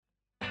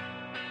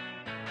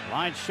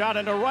Line shot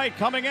into right,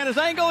 coming in his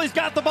angle, he's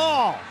got the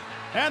ball.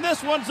 And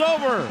this one's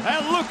over,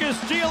 and Lucas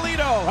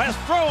Giolito has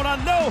thrown a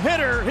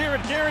no-hitter here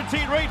at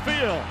Guaranteed Rate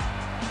Field.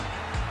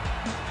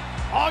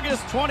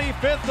 August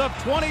 25th of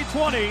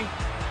 2020,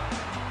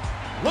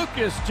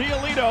 Lucas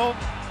Giolito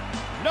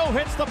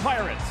no-hits the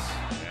Pirates.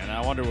 And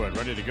now Underwood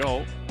ready to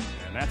go,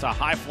 and that's a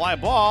high fly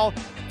ball,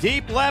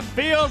 deep left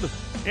field.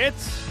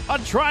 It's a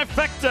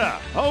trifecta.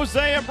 Jose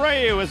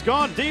Abreu has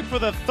gone deep for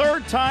the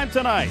third time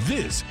tonight.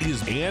 This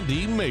is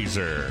Andy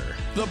Masur,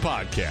 the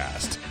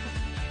podcast.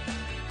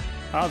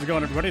 How's it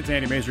going, everybody? It's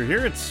Andy Masur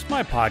here. It's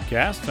my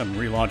podcast. I'm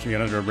relaunching it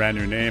under a brand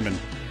new name and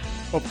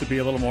hope to be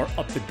a little more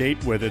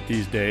up-to-date with it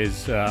these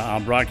days.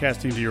 I'm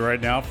broadcasting to you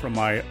right now from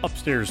my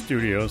upstairs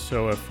studio,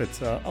 so if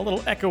it's a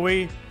little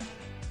echoey,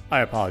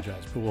 I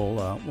apologize. But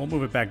we'll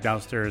move it back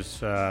downstairs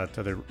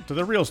to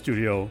the real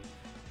studio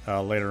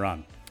later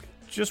on.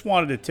 Just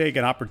wanted to take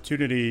an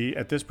opportunity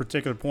at this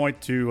particular point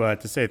to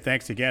say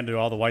thanks again to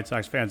all the White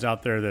Sox fans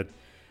out there that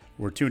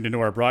were tuned into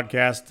our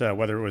broadcast,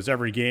 whether it was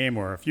every game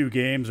or a few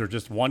games or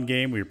just one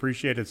game. We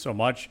appreciate it so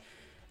much.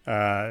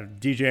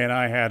 DJ and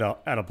I had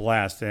a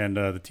blast, and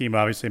the team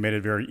obviously made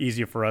it very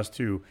easy for us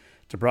to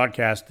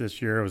broadcast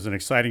this year. It was an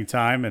exciting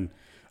time and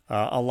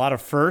a lot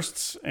of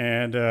firsts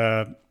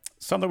and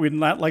some that we'd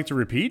not like to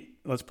repeat.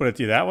 Let's put it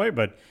to you that way.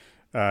 But,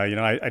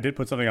 I did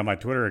put something on my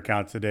Twitter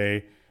account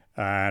today.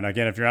 And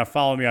again, if you're not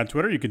following me on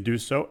Twitter, you can do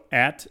so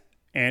at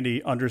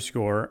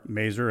Andy_Masur.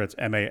 It's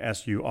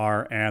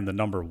MASUR and the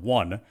number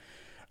 1,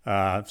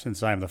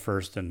 since I'm the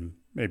first and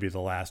maybe the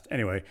last.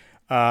 Anyway,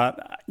 I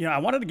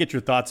wanted to get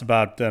your thoughts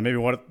about maybe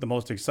what the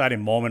most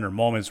exciting moment or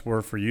moments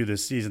were for you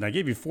this season. I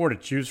gave you 4 to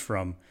choose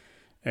from,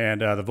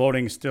 and the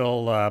voting's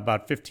still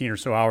about 15 or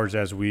so hours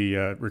as we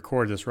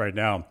record this right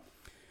now.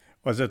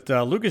 Was it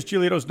Lucas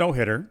Giolito's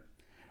no-hitter?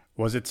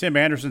 Was it Tim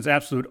Anderson's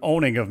absolute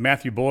owning of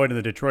Matthew Boyd and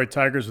the Detroit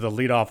Tigers with the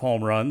leadoff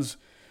home runs?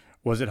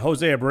 Was it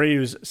Jose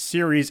Abreu's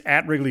series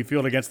at Wrigley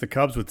Field against the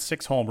Cubs with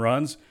 6 home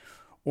runs?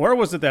 Or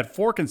was it that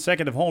 4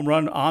 consecutive home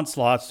run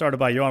onslaught started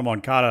by Yoan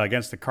Moncada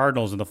against the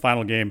Cardinals in the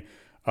final game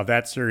of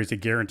that series at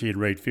Guaranteed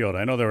Rate Field?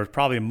 I know there was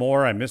probably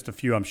more. I missed a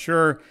few, I'm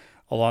sure,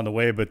 along the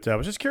way, but I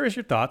was just curious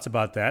your thoughts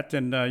about that.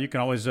 And you can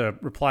always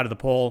reply to the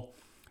poll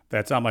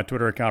that's on my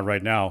Twitter account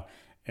right now,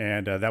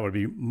 and that would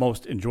be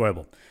most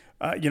enjoyable.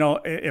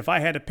 If I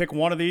had to pick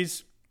one of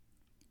these,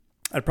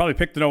 I'd probably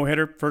pick the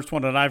no-hitter, first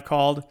one that I've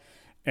called,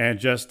 and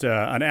just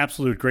an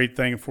absolute great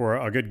thing for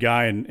a good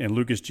guy in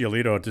Lucas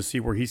Giolito to see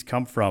where he's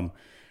come from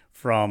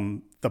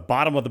the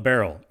bottom of the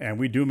barrel. And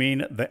we do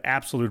mean the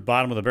absolute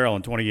bottom of the barrel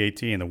in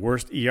 2018, the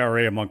worst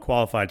ERA among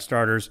qualified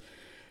starters,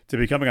 to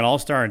becoming an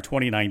all-star in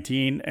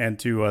 2019 and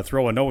to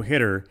throw a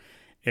no-hitter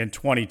in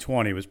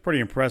 2020. It was pretty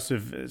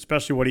impressive,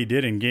 especially what he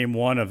did in Game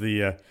 1 of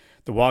the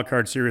wild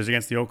card series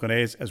against the Oakland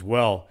A's as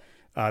well.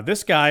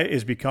 This guy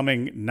is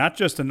becoming not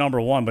just a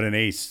number 1, but an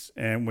ace.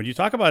 And when you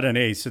talk about an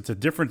ace, it's a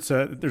difference.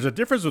 There's a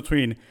difference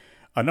between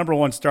a number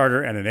 1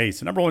 starter and an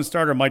ace. A number 1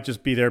 starter might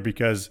just be there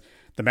because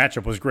the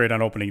matchup was great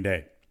on opening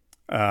day.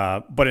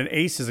 But an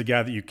ace is a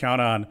guy that you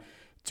count on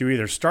to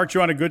either start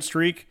you on a good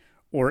streak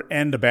or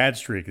end a bad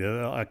streak,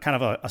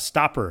 kind of a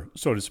stopper,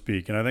 so to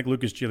speak. And I think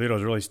Lucas Giolito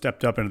has really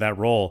stepped up into that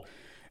role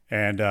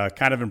and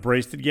kind of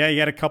embraced it. Yeah, he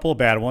had a couple of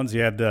bad ones. He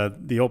had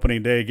the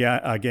opening day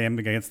game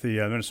against the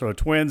Minnesota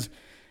Twins,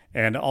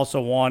 and also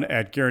won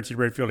at Guaranteed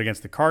Rate Field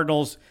against the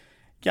Cardinals.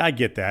 Yeah, I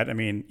get that. I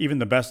mean, even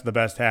the best of the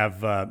best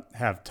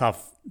have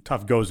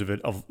tough goes of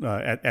it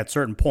at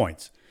certain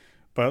points.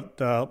 But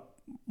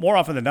more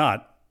often than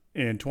not,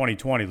 in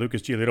 2020,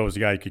 Lucas Giolito was the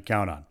guy you could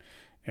count on.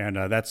 And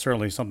that's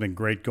certainly something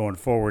great going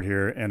forward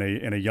here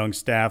in a young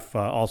staff,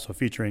 also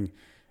featuring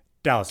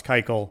Dallas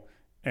Keuchel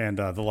and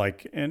the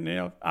like.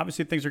 And,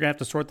 obviously things are going to have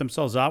to sort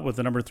themselves out with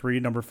the number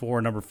 3, number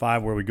 4, number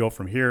 5, where we go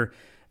from here.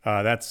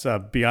 That's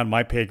beyond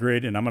my pay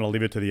grade, and I'm going to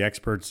leave it to the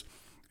experts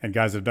and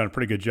guys that have done a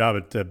pretty good job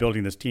at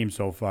building this team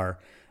so far,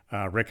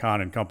 Rick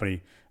Hahn and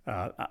company.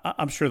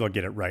 I'm sure they'll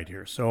get it right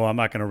here, so I'm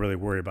not going to really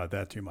worry about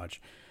that too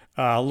much.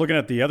 Looking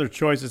at the other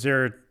choices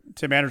here,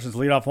 Tim Anderson's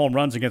leadoff home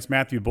runs against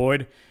Matthew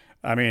Boyd.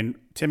 I mean,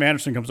 Tim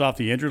Anderson comes off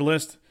the injured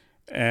list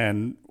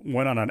and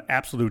went on an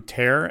absolute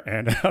tear,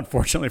 and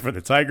unfortunately for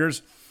the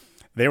Tigers,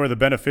 they were the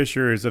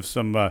beneficiaries of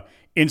some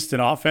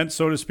instant offense,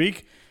 so to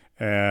speak.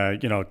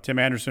 Tim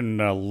Anderson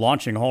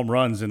launching home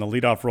runs in the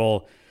leadoff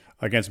role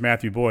against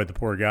Matthew Boyd, the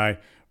poor guy.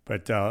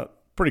 But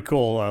pretty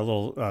cool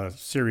little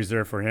series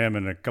there for him,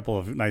 and a couple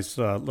of nice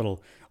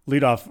little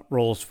leadoff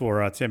roles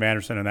for Tim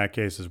Anderson in that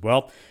case as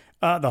well.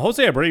 The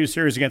Jose Abreu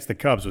series against the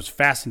Cubs was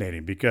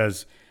fascinating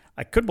because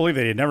I couldn't believe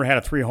that he had never had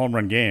a 3-home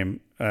run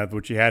game,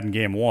 which he had in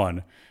Game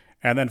 1,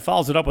 and then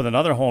follows it up with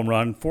another home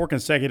run, 4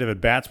 consecutive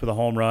at-bats with a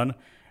home run,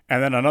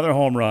 and then another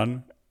home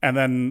run, and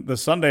then the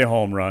Sunday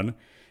home run.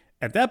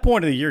 At that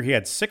point of the year, he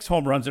had 6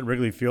 home runs at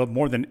Wrigley Field,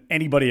 more than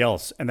anybody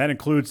else, and that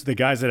includes the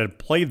guys that had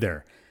played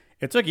there.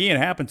 It took Ian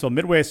Happ until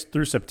midway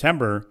through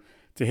September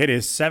to hit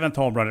his 7th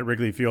home run at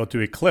Wrigley Field to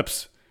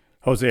eclipse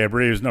Jose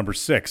Abreu's number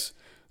 6.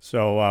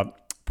 So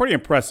pretty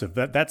impressive.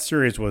 That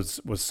series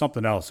was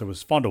something else. It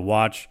was fun to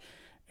watch,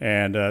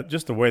 And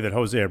just the way that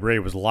Jose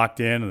Abreu was locked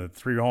in, a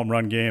 3 home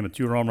run game, a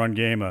 2 home run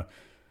game, a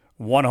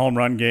 1 home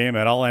run game,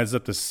 it all adds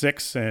up to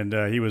 6, and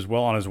he was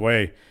well on his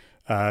way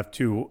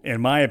to, in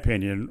my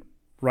opinion,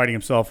 writing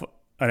himself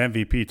an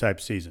MVP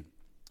type season.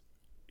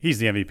 He's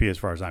the MVP as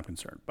far as I'm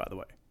concerned, by the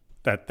way.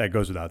 That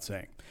goes without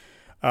saying.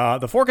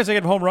 The 4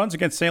 consecutive home runs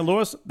against St.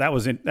 Louis, that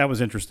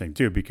was interesting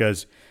too,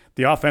 because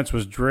the offense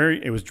was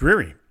dreary. It was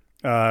dreary.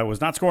 It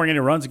was not scoring any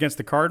runs against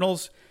the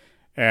Cardinals,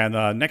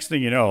 and next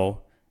thing you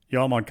know,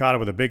 Yoel Moncada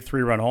with a big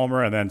 3-run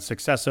homer, and then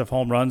successive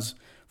home runs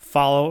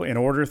follow in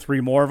order, 3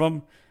 more of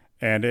them,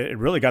 and it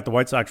really got the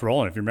White Sox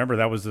rolling. If you remember,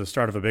 that was the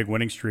start of a big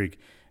winning streak,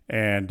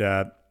 and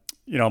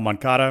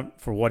Moncada,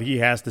 for what he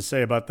has to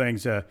say about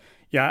things, I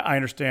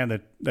understand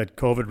that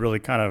COVID really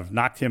kind of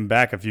knocked him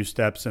back a few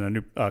steps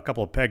and a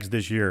couple of pegs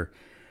this year.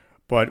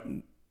 But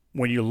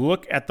when you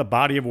look at the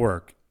body of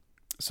work,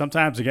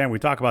 sometimes, again, we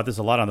talk about this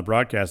a lot on the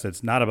broadcast.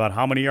 It's not about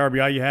how many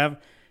RBI you have.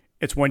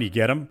 It's when you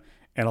get them.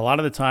 And a lot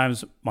of the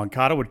times,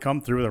 Moncada would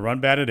come through with a run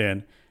batted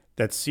in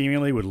that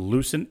seemingly would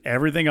loosen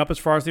everything up as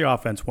far as the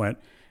offense went,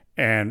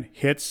 and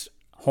hits,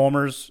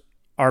 homers,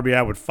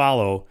 RBI would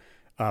follow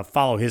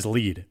his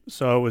lead.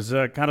 So it was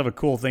kind of a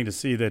cool thing to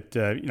see that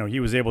he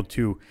was able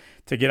to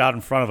get out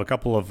in front of a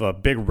couple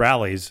of big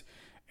rallies,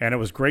 and it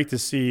was great to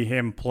see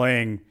him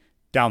playing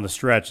down the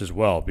stretch as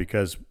well,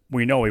 because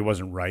we know he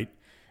wasn't right.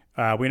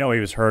 We know he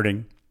was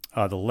hurting.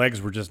 The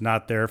legs were just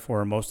not there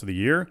for him most of the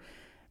year.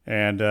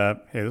 And,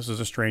 hey, this is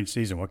a strange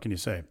season. What can you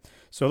say?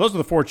 So those are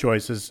the 4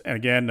 choices. And,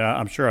 again,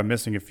 I'm sure I'm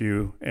missing a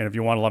few. And if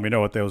you want to let me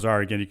know what those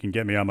are, again, you can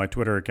get me on my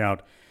Twitter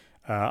account.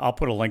 I'll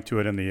put a link to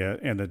it in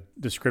the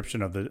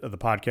description of the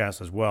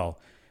podcast as well.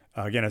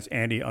 Again, it's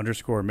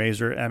Andy_Masur,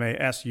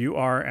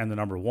 MASUR, and the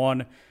number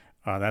 1.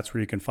 That's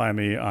where you can find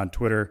me on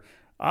Twitter.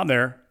 I'm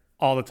there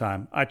all the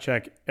time. I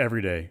check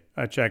every day.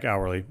 I check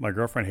hourly. My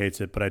girlfriend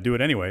hates it, but I do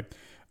it anyway,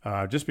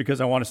 just because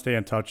I want to stay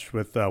in touch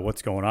with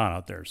what's going on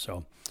out there.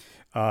 So,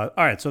 all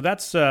right, so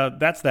that's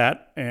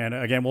that. And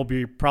again, we'll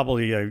be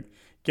probably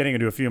getting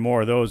into a few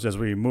more of those as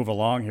we move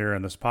along here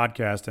in this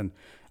podcast. And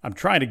I'm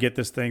trying to get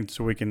this thing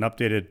so we can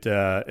update it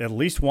at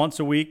least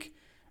once a week.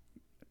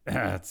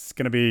 It's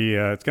gonna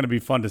be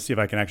fun to see if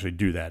I can actually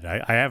do that.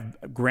 I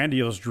have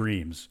grandiose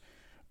dreams,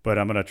 but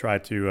I'm gonna try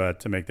to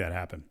make that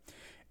happen.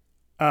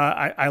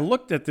 I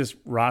looked at this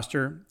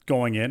roster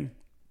going in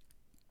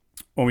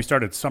when we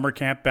started summer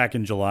camp back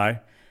in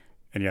July,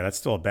 and yeah, that's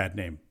still a bad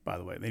name, by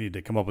the way. They need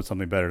to come up with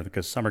something better,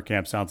 because summer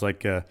camp sounds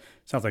like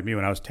me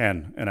when I was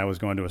 10 and I was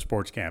going to a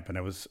sports camp, and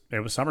it was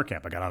summer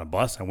camp. I got on a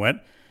bus, I went,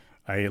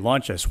 I ate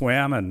lunch, I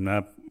swam,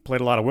 and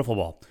played a lot of wiffle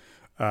ball.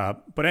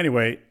 But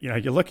anyway,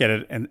 you look at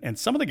it, and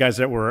some of the guys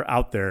that were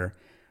out there,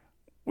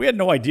 we had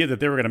no idea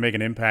that they were going to make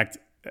an impact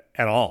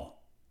at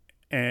all.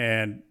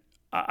 And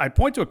I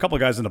point to a couple of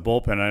guys in the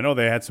bullpen, and I know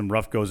they had some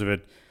rough goes of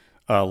it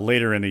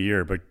later in the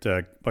year,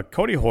 but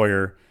Cody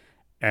Hoyer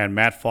and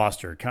Matt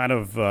Foster, kind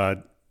of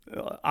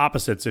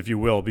opposites, if you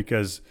will,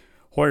 because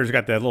Hoyer's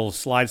got that little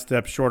slide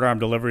step, short arm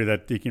delivery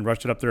that he can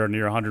rush it up there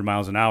near 100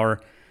 miles an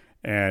hour,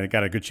 and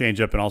got a good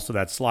changeup and also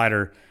that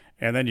slider.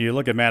 And then you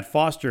look at Matt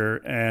Foster,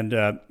 and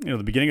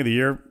the beginning of the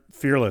year,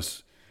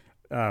 fearless,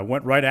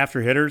 went right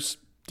after hitters,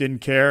 didn't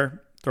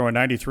care, throwing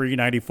 93,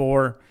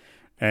 94,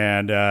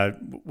 and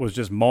was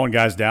just mowing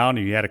guys down.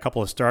 He had a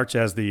couple of starts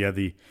as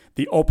the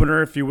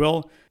opener, if you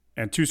will,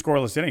 and 2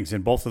 scoreless innings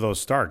in both of those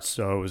starts.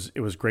 So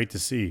it was great to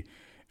see.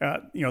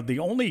 The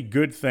only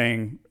good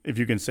thing, if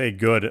you can say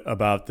good,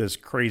 about this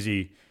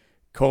crazy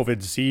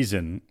COVID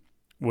season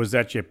was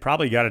that you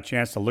probably got a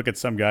chance to look at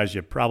some guys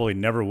you probably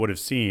never would have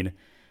seen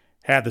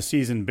had the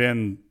season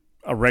been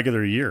a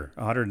regular year,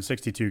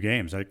 162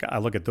 games. I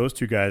look at those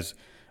 2 guys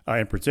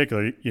in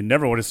particular. You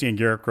never would have seen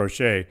Garrett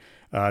Crochet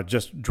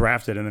just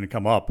drafted and then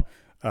come up.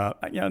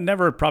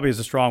 Never probably is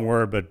a strong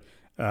word, but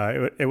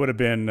it would have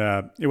been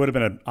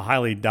a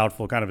highly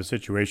doubtful kind of a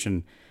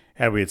situation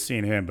had we had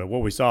seen him. But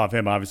what we saw of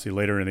him, obviously,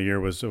 later in the year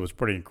was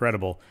pretty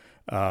incredible.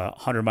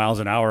 100 miles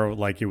an hour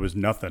like it was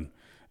nothing.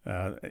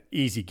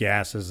 Easy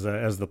gas,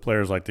 as the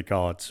players like to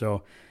call it.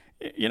 So,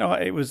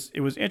 it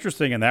was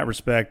interesting in that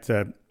respect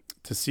to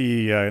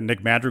see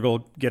Nick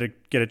Madrigal get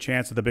a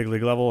chance at the big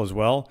league level as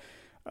well.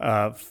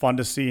 Fun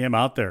to see him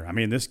out there. I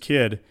mean, this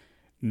kid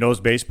knows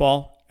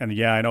baseball, and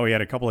yeah, I know he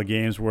had a couple of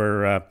games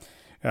where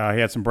he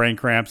had some brain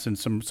cramps and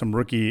some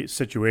rookie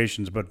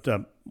situations, but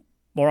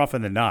more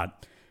often than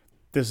not,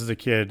 this is a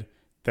kid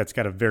that's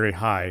got a very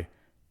high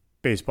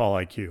baseball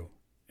IQ,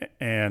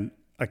 and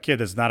a kid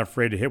that's not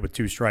afraid to hit with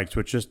 2 strikes,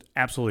 which just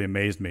absolutely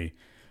amazed me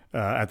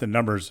at the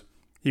numbers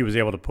he was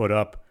able to put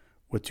up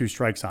with 2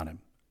 strikes on him.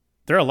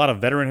 There are a lot of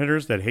veteran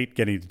hitters that hate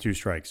getting to 2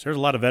 strikes. There's a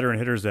lot of veteran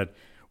hitters that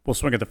will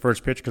swing at the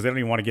first pitch because they don't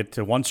even want to get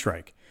to 1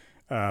 strike.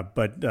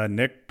 But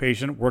Nick,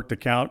 patient, worked the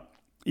count,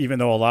 even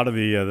though a lot of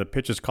the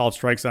pitches called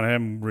strikes on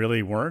him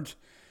really weren't.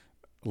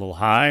 A little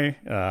high.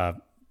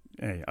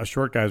 Hey, us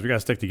short guys, we got to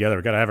stick together.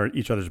 We got to have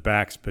each other's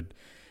backs. But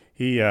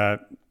he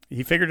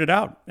figured it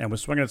out and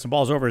was swinging at some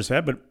balls over his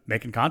head, but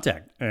making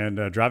contact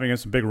and driving in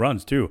some big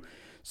runs too.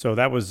 So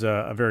that was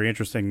a very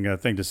interesting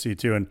thing to see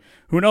too. And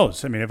who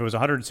knows? I mean, if it was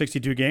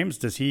 162 games,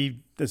 does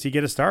he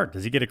get a start?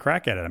 Does he get a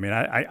crack at it? I mean,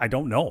 I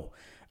don't know.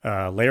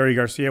 Larry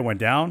Garcia went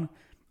down,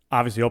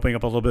 obviously opening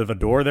up a little bit of a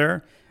door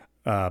there.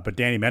 But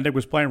Danny Mendick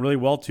was playing really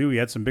well too. He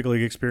had some big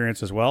league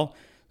experience as well.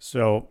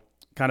 So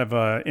kind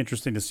of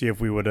interesting to see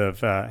if we would have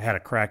had a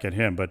crack at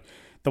him. But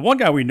the one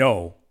guy we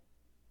know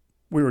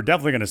we were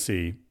definitely going to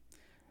see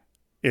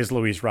is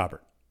Luis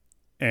Robert.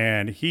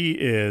 And he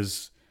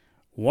is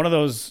one of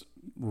those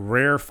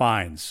rare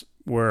finds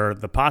where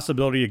the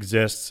possibility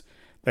exists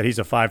that he's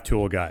a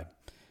 5-tool guy.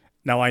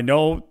 Now, I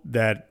know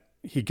that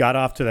he got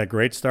off to that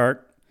great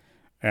start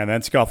and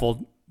then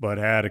scuffled, but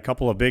had a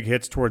couple of big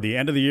hits toward the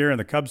end of the year in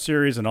the Cubs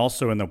series and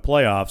also in the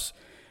playoffs.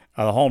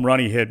 The home run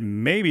he hit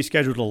may be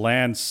scheduled to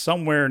land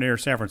somewhere near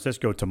San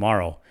Francisco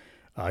tomorrow.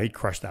 He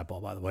crushed that ball,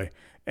 by the way.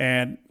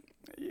 And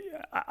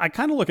I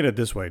kind of look at it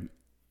this way.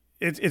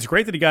 It's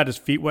great that he got his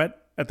feet wet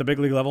at the big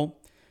league level,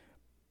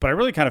 but I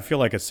really kind of feel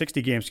like a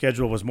 60-game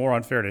schedule was more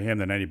unfair to him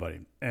than anybody.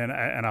 And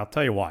I'll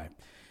tell you why.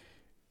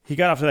 He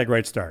got off to that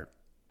great start.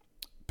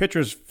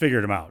 Pitchers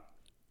figured him out.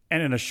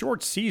 And in a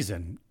short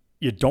season,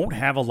 you don't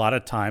have a lot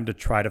of time to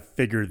try to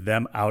figure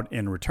them out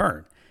in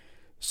return.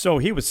 So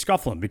he was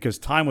scuffling because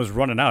time was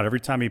running out. Every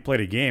time he played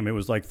a game, it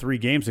was like 3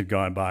 games had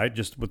gone by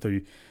just with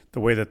the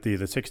way that the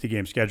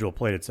 60-game schedule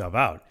played itself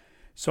out.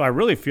 So I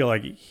really feel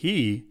like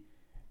he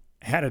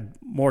had it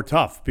more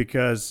tough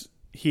because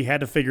he had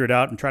to figure it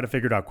out and try to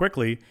figure it out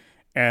quickly.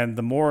 And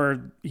the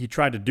more he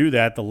tried to do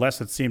that, the less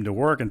it seemed to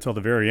work until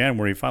the very end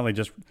where he finally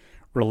just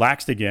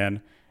relaxed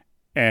again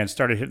and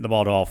started hitting the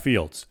ball to all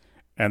fields.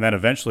 And then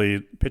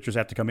eventually pitchers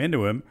have to come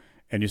into him,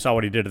 and you saw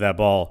what he did to that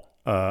ball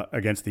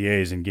against the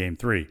A's in Game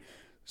 3.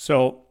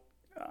 So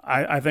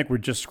I think we're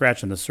just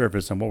scratching the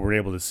surface on what we're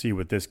able to see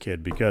with this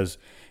kid because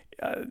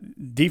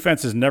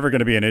defense is never going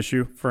to be an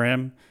issue for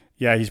him.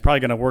 Yeah, he's probably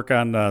going to work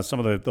on some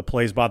of the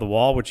plays by the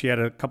wall, which he had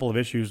a couple of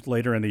issues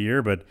later in the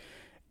year, but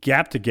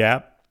gap to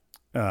gap,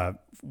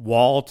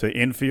 wall to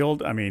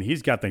infield, I mean,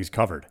 he's got things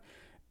covered.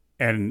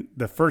 And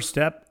the first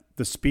step,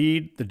 the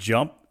speed, the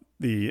jump,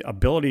 the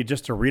ability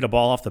just to read a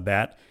ball off the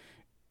bat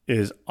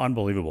is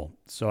unbelievable.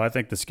 So I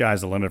think the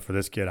sky's the limit for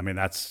this kid. I mean,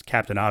 that's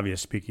Captain Obvious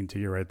speaking to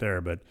you right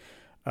there, but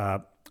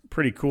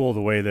pretty cool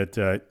the way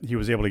that he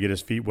was able to get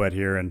his feet wet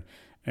here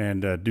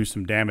and do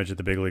some damage at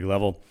the big league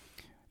level.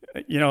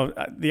 You know,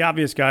 the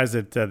obvious guys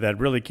that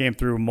really came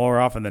through more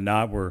often than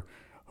not were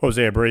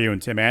Jose Abreu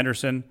and Tim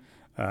Anderson.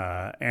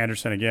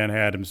 Anderson, again,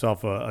 had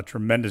himself a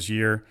tremendous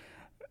year.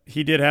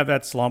 He did have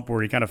that slump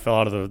where he kind of fell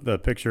out of the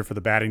picture for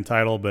the batting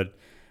title, but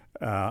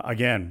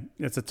again,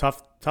 it's a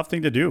tough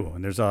thing to do.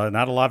 And there's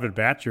not a lot of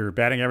at-bats. Your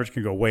batting average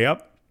can go way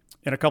up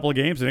in a couple of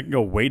games, and it can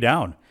go way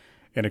down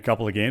in a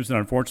couple of games. And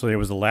unfortunately, it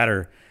was the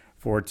latter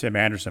for Tim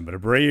Anderson. But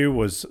Abreu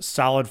was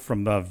solid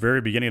from the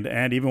very beginning to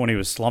end. Even when he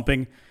was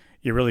slumping,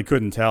 you really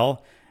couldn't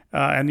tell.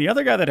 And the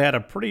other guy that had a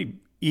pretty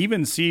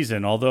even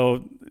season,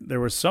 although there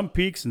were some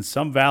peaks and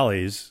some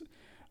valleys,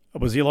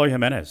 was Eloy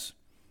Jimenez.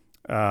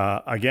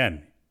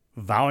 Again,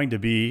 vowing to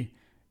be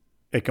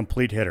a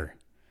complete hitter.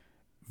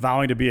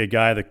 Vowing to be a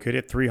guy that could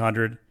hit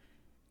 300,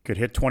 could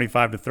hit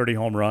 25 to 30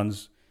 home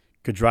runs,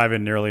 could drive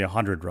in nearly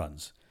 100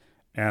 runs.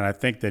 And I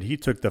think that he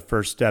took the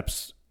first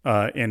steps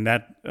in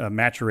that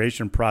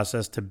maturation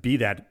process to be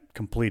that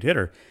complete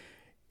hitter.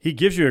 He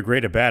gives you a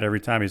great at-bat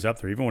every time he's up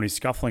there, even when he's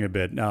scuffling a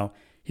bit. Now,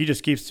 he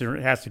just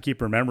has to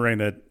keep remembering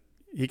that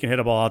he can hit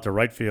a ball out to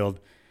right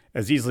field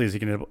as easily as he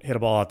can hit a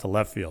ball out to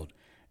left field.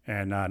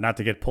 And not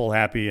to get pull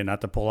happy and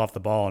not to pull off the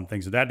ball and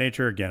things of that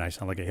nature. Again, I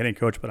sound like a hitting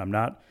coach, but I'm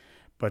not.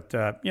 But,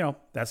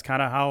 that's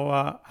kind of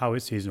how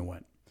his season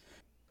went.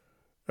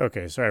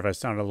 Okay, sorry if I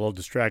sounded a little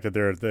distracted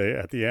there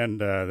at the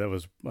end.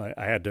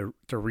 I had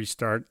to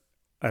restart.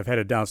 I've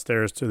headed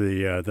downstairs to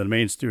the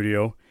main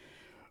studio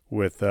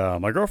with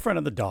my girlfriend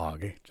and the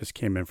dog. Just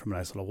came in from a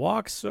nice little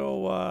walk,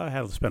 so I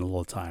had to spend a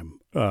little time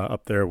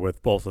up there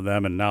with both of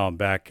them. And now I'm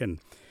back and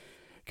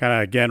kind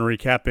of, again,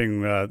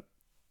 recapping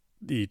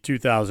the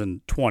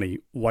 2020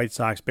 White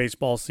Sox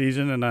baseball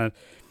season. And,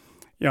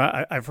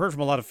 I've heard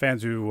from a lot of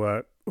fans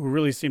who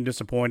really seemed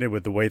disappointed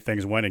with the way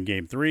things went in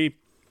Game 3.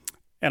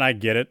 And I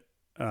get it.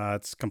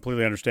 It's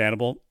completely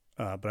understandable.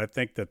 But I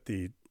think that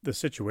the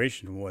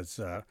situation was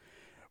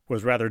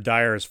rather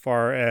dire as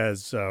far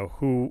as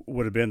who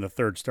would have been the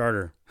third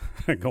starter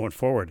going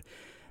forward.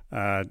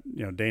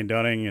 Dane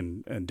Dunning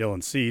and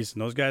Dylan Cease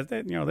and those guys,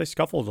 they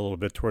scuffled a little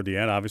bit toward the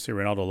end. Obviously,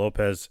 Reynaldo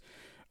Lopez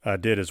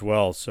did as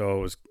well. So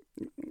it was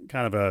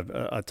kind of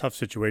a tough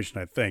situation,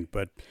 I think.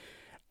 But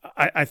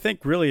I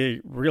think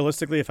really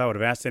realistically, if I would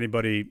have asked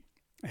anybody,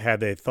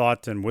 had they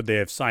thought and would they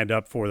have signed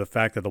up for the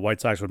fact that the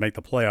White Sox would make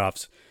the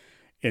playoffs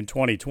in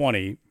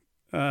 2020,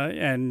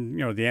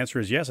 the answer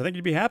is yes, I think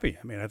you'd be happy.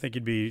 I mean, I think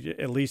you'd be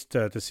at least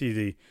to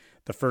see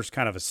the first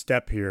kind of a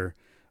step here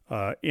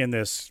in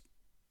this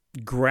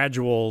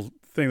gradual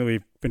thing that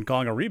we've been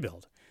calling a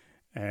rebuild.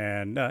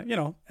 And,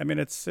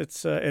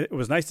 it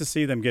was nice to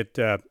see them get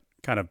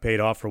kind of paid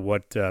off for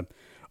what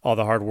all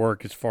the hard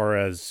work as far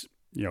as,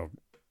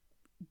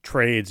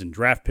 trades and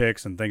draft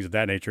picks and things of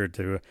that nature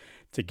to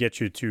to get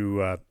you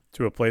to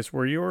a place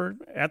where you were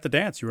at the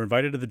dance. You were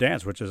invited to the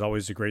dance, which is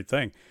always a great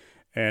thing.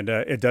 And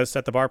it does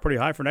set the bar pretty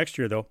high for next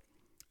year, though.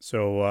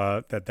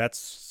 So that's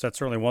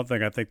certainly one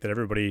thing I think that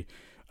everybody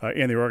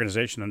in the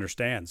organization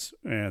understands.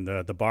 And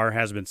the bar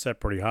has been set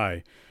pretty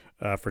high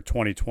for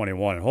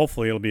 2021. And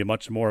hopefully it'll be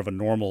much more of a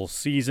normal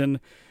season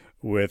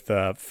with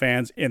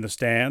fans in the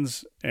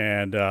stands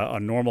and a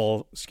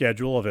normal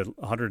schedule of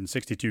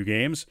 162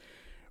 games,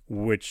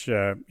 which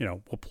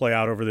will play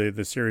out over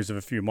the series of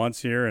a few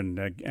months here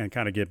and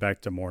kind of get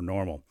back to more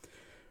normal.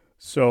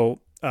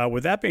 So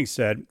with that being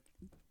said,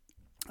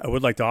 I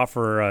would like to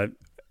offer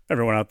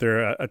everyone out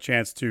there a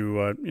chance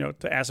to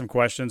to ask some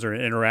questions or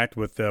interact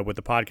with the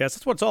podcast.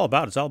 That's what it's all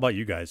about. It's all about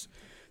you guys.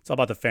 It's all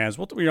about the fans.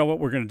 What we're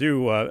going to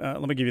do.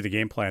 Let me give you the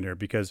game plan here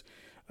because,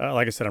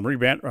 like I said, I'm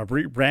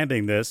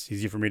rebranding this.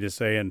 Easy for me to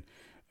say,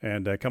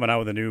 and coming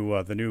out with the new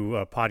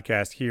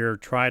podcast here.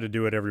 Try to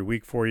do it every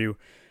week for you.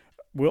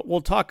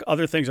 We'll talk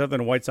other things other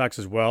than White Sox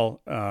as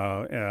well.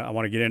 I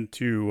want to get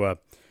into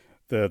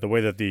the way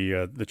that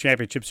the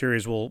championship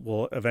series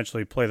will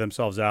eventually play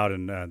themselves out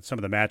and some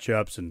of the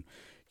matchups and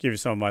give you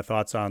some of my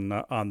thoughts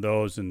on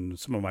those and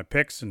some of my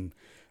picks and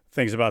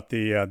things about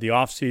the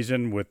off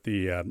season with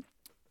the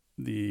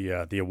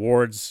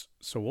awards.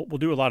 So we'll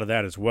do a lot of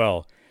that as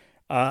well.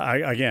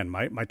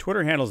 My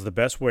Twitter handle is the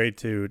best way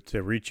to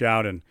reach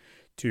out and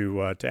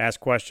to ask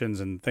questions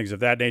and things of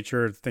that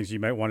nature, things you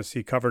might want to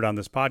see covered on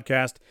this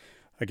podcast.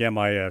 Again,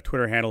 my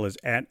Twitter handle is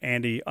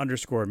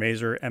 @Andy_Masur,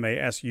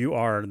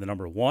 MASUR, the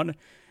number 1.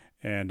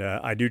 And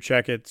I do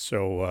check it.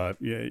 So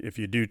if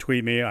you do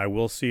tweet me, I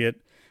will see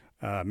it.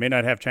 May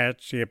not have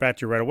chance to get back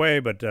to you right away,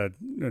 but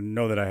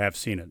know that I have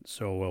seen it.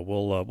 So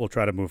we'll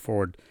try to move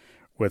forward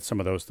with some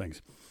of those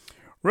things.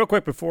 Real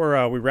quick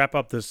before we wrap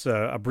up this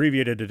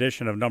abbreviated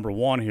edition of number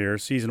 1 here,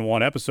 season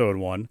 1, episode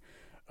 1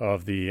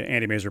 of the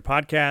Andy Masur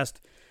podcast.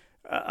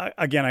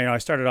 Again, I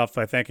started off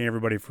by thanking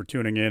everybody for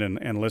tuning in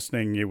and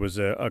listening. It was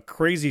a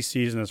crazy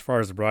season as far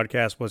as the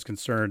broadcast was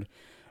concerned.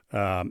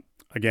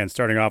 Again,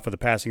 starting off with the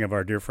passing of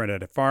our dear friend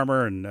Ed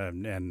Farmer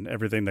and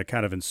everything that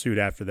kind of ensued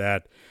after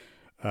that,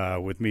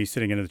 with me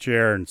sitting in the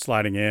chair and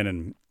sliding in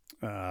and,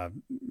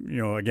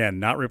 again,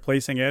 not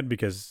replacing Ed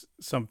because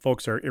some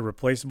folks are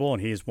irreplaceable,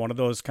 and he's one of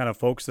those kind of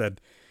folks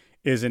that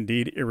is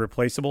indeed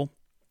irreplaceable.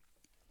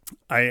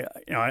 I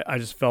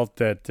just felt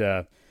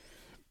that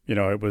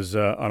it was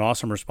an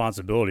awesome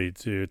responsibility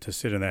to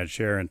sit in that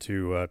chair and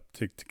to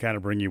kind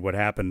of bring you what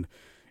happened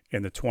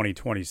in the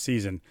 2020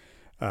 season.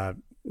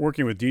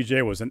 Working with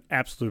DJ was an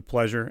absolute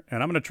pleasure,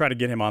 and I'm going to try to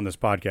get him on this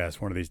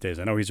podcast one of these days.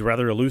 I know he's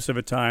rather elusive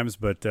at times,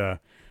 but I'm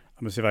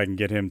going to see if I can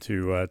get him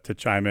to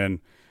chime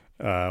in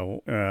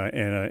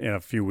a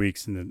few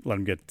weeks and then let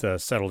him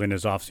get settled in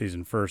his off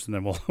season first, and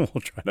then we'll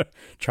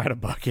try to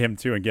bug him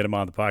too and get him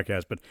on the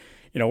podcast. But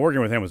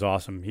working with him was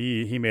awesome.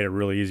 He made it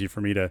really easy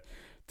for me to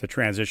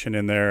transition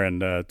in there and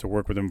to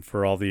work with him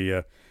for all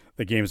the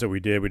games that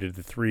we did. We did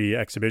the 3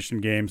 exhibition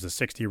games, the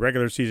 60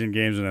 regular season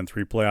games, and then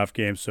 3 playoff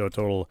games. So a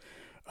total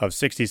of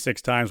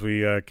 66 times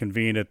we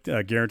convened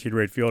at Guaranteed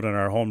Rate Field in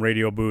our home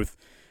radio booth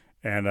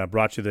and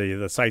brought you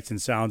the sights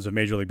and sounds of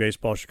Major League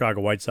Baseball,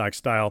 Chicago White Sox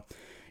style.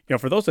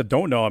 For those that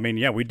don't know,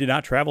 we did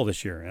not travel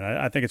this year, and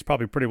I think it's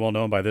probably pretty well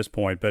known by this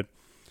point, but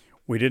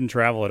we didn't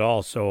travel at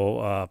all.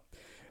 So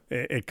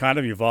it kind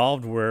of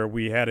evolved where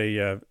we had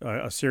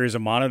a series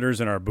of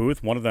monitors in our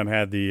booth. One of them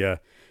had the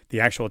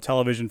actual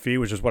television feed,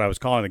 which is what I was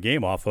calling the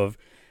game off of,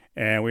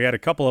 and we had a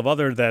couple of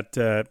other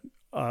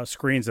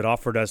screens that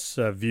offered us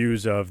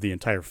views of the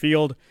entire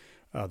field,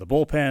 the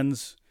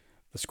bullpens,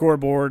 the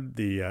scoreboard,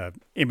 the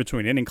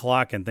in-between inning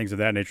clock, and things of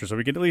that nature. So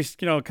we could at least,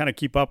 kind of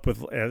keep up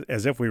with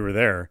as if we were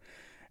there.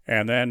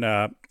 And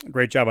then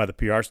great job by the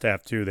PR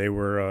staff, too. They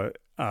were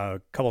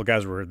a couple of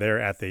guys were there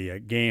at the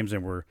games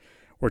and were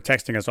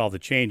texting us all the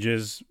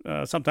changes.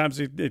 Sometimes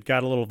it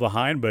got a little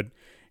behind, but,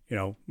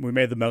 we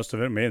made the most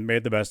of it,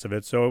 made the best of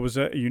it. So it was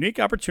a unique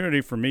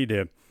opportunity for me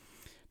to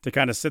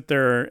kind of sit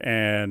there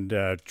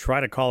and try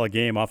to call a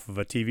game off of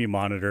a TV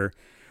monitor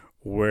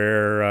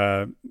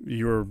where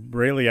you were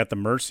really at the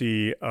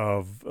mercy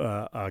of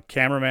a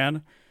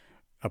cameraman,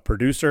 a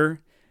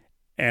producer,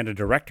 and a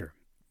director.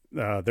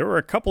 There were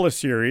a couple of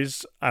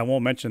series, I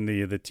won't mention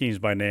the teams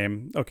by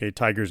name, okay,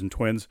 Tigers and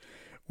Twins,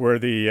 where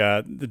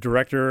the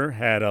director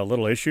had a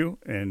little issue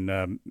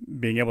in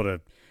being able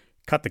to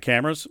cut the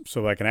cameras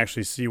so I can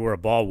actually see where a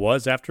ball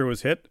was after it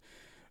was hit.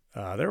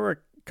 There were a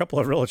couple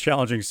of really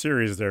challenging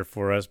series there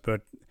for us,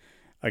 but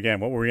again,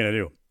 what were we going to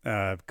do?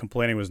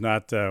 Complaining was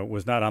not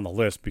on the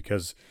list,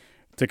 because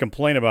to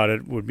complain about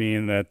it would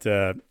mean that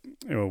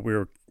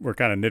we're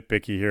kind of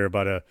nitpicky here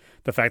about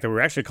the fact that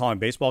we're actually calling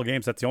baseball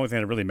games. That's the only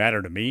thing that really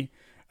mattered to me.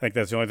 I think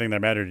that's the only thing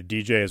that mattered to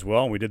DJ as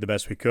well. And we did the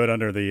best we could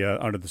under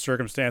the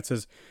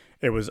circumstances.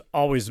 It was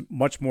always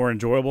much more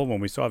enjoyable when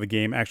we saw the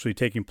game actually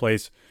taking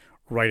place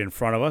right in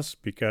front of us,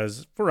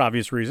 because for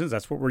obvious reasons,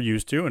 that's what we're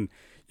used to, and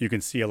you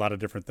can see a lot of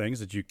different things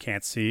that you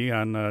can't see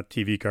on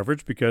TV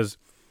coverage because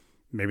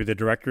maybe the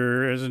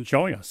director isn't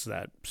showing us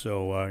that.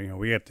 So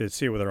we have to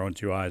see it with our own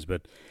 2 eyes.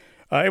 But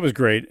It was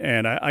great,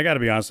 and I got to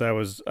be honest, I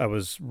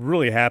was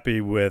really happy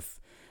with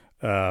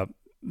the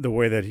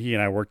way that he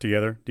and I worked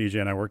together, DJ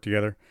and I worked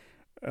together.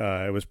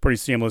 It was pretty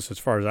seamless as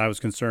far as I was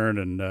concerned,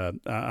 and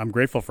I'm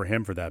grateful for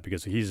him for that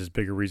because he's as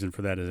big a reason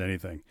for that as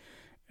anything.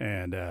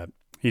 And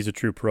he's a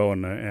true pro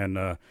and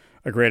a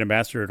great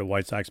ambassador to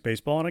White Sox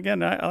baseball. And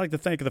again, I like to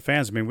thank the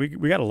fans. I mean,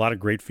 we got a lot of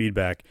great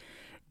feedback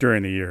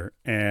during the year,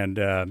 and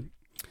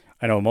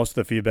I know most of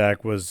the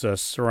feedback was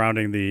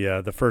surrounding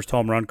the first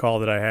home run call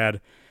that I had.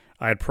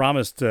 I had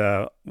promised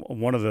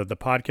one of the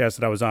podcasts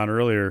that I was on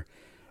earlier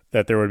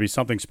that there would be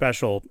something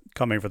special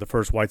coming for the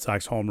first White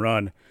Sox home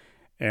run,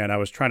 and I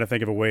was trying to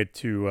think of a way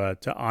to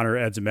honor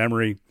Ed's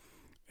memory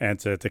and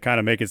to kind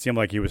of make it seem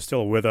like he was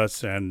still with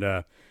us. And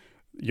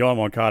Yoan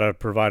Moncada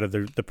provided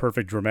the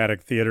perfect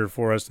dramatic theater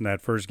for us in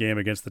that first game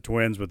against the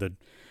Twins with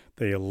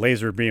the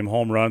laser beam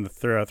home run, the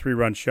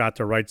 3-run shot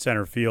to right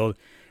center field,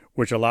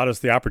 which allowed us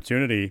the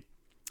opportunity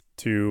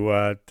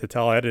to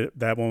tell Ed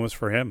that one was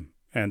for him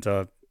and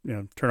to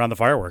turn on the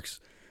fireworks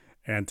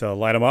and to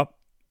light him up.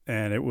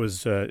 And it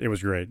was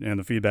great, and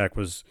the feedback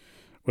was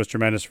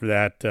tremendous for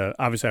that.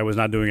 Obviously, I was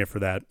not doing it for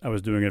that. I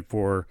was doing it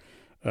for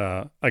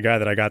a guy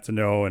that I got to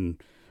know,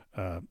 and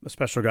a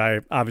special guy,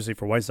 obviously,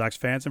 for White Sox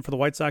fans and for the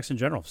White Sox in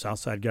general.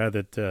 Southside guy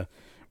that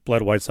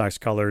bled White Sox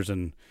colors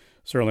and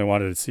certainly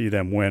wanted to see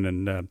them win.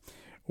 And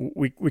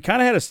we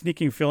kind of had a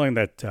sneaking feeling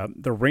that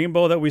the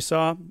rainbow that we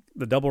saw,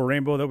 the double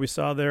rainbow that we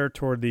saw there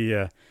toward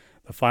the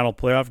final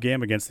playoff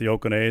game against the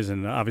Oakland A's,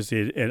 and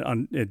obviously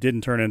it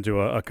didn't turn into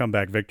a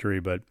comeback victory,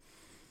 but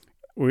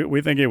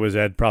we think it was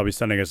Ed probably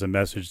sending us a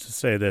message to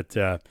say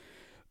that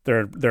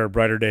there are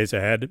brighter days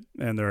ahead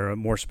and there are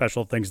more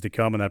special things to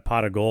come, and that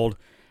pot of gold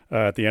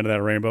at the end of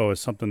that rainbow is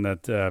something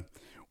that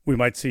we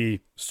might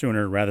see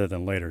sooner rather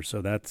than later.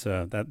 So that's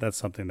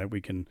something that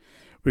we can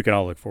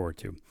all look forward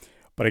to.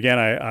 But again,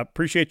 I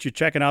appreciate you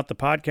checking out the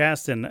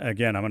podcast, and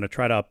again, I'm going to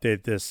try to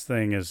update this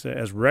thing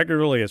as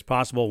regularly as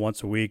possible,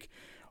 once a week.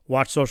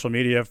 Watch social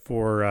media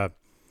for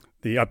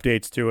the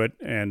updates to it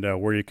and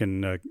where you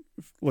can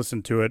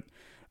listen to it.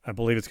 I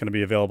believe it's going to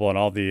be available on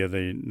all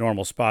the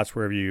normal spots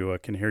wherever you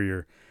can hear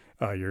your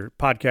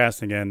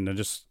podcast. Again,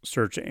 just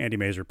search Andy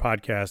Masur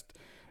Podcast,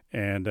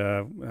 and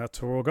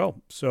that's where we'll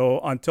go. So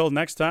until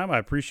next time, I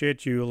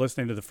appreciate you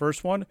listening to the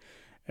first one.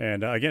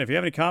 And again, if you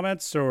have any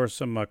comments or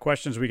some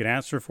questions we can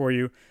answer for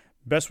you,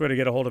 best way to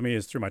get a hold of me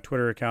is through my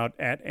Twitter account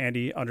at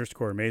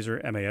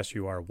Andy_Masur,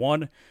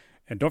 MASUR1.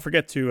 And don't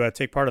forget to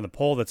take part in the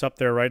poll that's up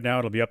there right now.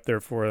 It'll be up there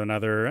for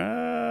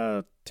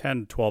another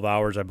 10, 12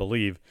 hours, I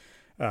believe.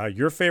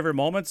 Your favorite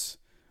moments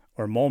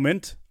or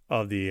moment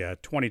of the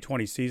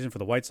 2020 season for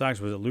the White Sox?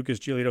 Was it Lucas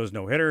Giolito's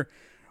no-hitter?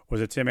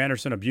 Was it Tim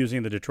Anderson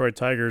abusing the Detroit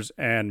Tigers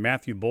and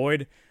Matthew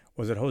Boyd?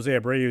 Was it Jose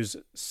Abreu's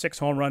 6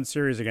 home run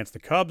series against the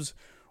Cubs?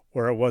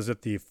 Or was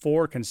it the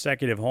 4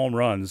 consecutive home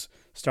runs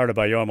started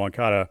by Yoan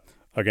Moncada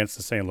against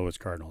the St. Louis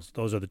Cardinals?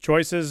 Those are the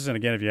choices. And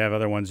again, if you have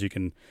other ones, you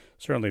can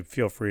certainly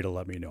feel free to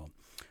let me know.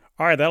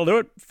 All right, that'll do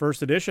it.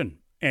 First edition,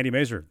 Andy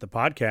Masur, the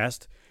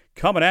podcast,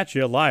 coming at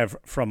you live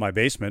from my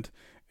basement.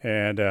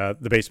 And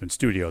the basement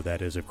studio,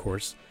 that is, of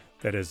course,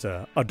 that is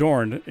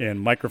adorned in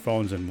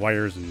microphones and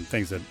wires and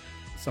things that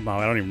somehow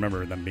I don't even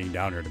remember them being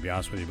down here, to be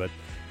honest with you. But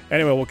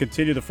anyway, we'll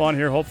continue the fun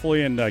here,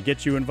 hopefully, and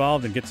get you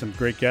involved and get some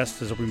great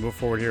guests as we move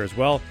forward here as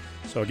well.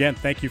 So again,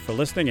 thank you for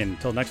listening. And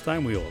until next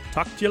time, we will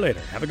talk to you later.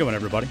 Have a good one,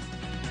 everybody.